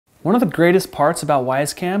One of the greatest parts about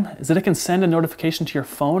Wyze is that it can send a notification to your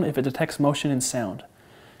phone if it detects motion and sound.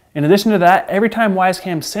 In addition to that, every time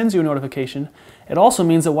Wyze sends you a notification, it also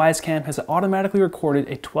means that Wyze has automatically recorded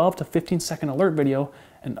a 12 to 15 second alert video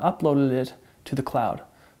and uploaded it to the cloud,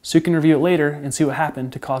 so you can review it later and see what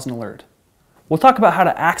happened to cause an alert. We'll talk about how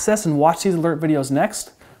to access and watch these alert videos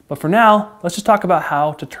next, but for now, let's just talk about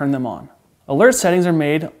how to turn them on. Alert settings are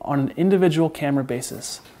made on an individual camera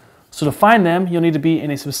basis. So to find them, you'll need to be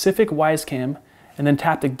in a specific Wyze and then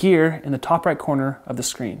tap the gear in the top right corner of the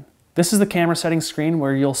screen. This is the camera settings screen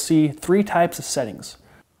where you'll see 3 types of settings.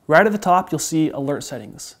 Right at the top, you'll see alert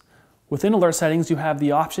settings. Within alert settings, you have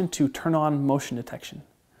the option to turn on motion detection.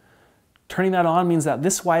 Turning that on means that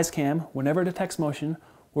this Wyze whenever it detects motion,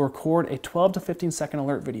 will record a 12 to 15 second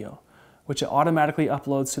alert video, which it automatically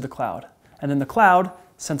uploads to the cloud. And then the cloud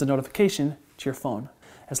sends a notification to your phone,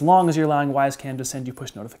 as long as you're allowing Wyze to send you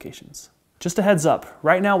push notifications. Just a heads up,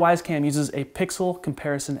 right now Wyze uses a pixel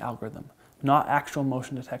comparison algorithm, not actual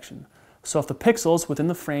motion detection. So if the pixels within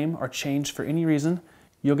the frame are changed for any reason,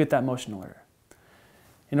 you'll get that motion alert.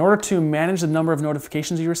 In order to manage the number of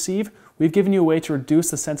notifications you receive, we've given you a way to reduce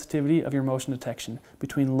the sensitivity of your motion detection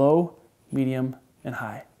between low, medium, and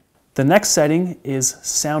high. The next setting is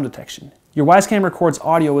sound detection. Your Wyze records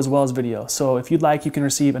audio as well as video, so if you'd like, you can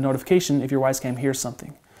receive a notification if your Wyze hears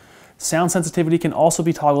something. Sound sensitivity can also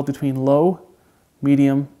be toggled between low,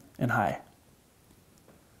 medium, and high.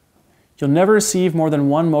 You'll never receive more than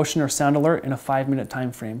one motion or sound alert in a 5-minute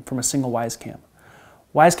time frame from a single Wyze.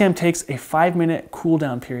 Wyze takes a 5-minute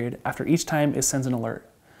cooldown period after each time it sends an alert.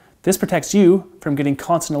 This protects you from getting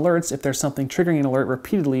constant alerts if there's something triggering an alert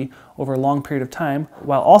repeatedly over a long period of time,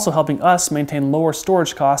 while also helping us maintain lower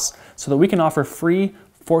storage costs so that we can offer free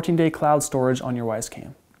 14-day cloud storage on your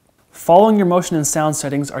Wyze. Following your motion and sound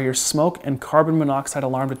settings are your smoke and carbon monoxide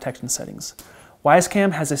alarm detection settings.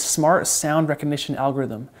 Wyze has a smart sound recognition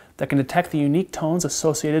algorithm that can detect the unique tones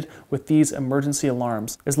associated with these emergency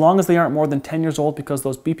alarms, as long as they aren't more than 10 years old, because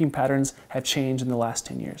those beeping patterns have changed in the last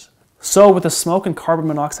 10 years. So with the smoke and carbon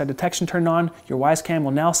monoxide detection turned on, your Wyze will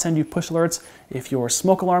now send you push alerts if your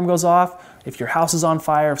smoke alarm goes off, if your house is on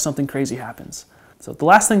fire, if something crazy happens. So the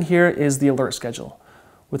last thing here is the alert schedule.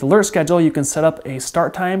 With alert schedule, you can set up a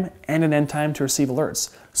start time and an end time to receive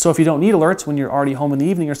alerts. So if you don't need alerts when you're already home in the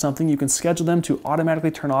evening or something, you can schedule them to automatically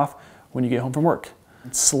turn off when you get home from work.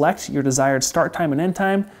 Select your desired start time and end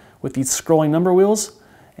time with these scrolling number wheels,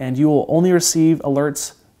 and you will only receive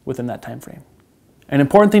alerts within that time frame. An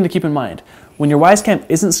important thing to keep in mind, when your Wyze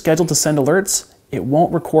isn't scheduled to send alerts, it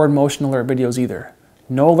won't record motion alert videos either.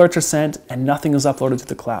 No alerts are sent and nothing is uploaded to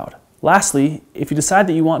the cloud. Lastly, if you decide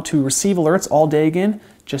that you want to receive alerts all day again,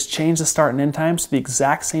 just change the start and end times to the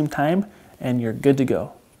exact same time and you're good to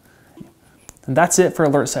go. And that's it for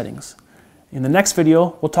alert settings. In the next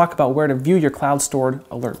video, we'll talk about where to view your cloud stored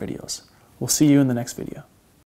alert videos. We'll see you in the next video.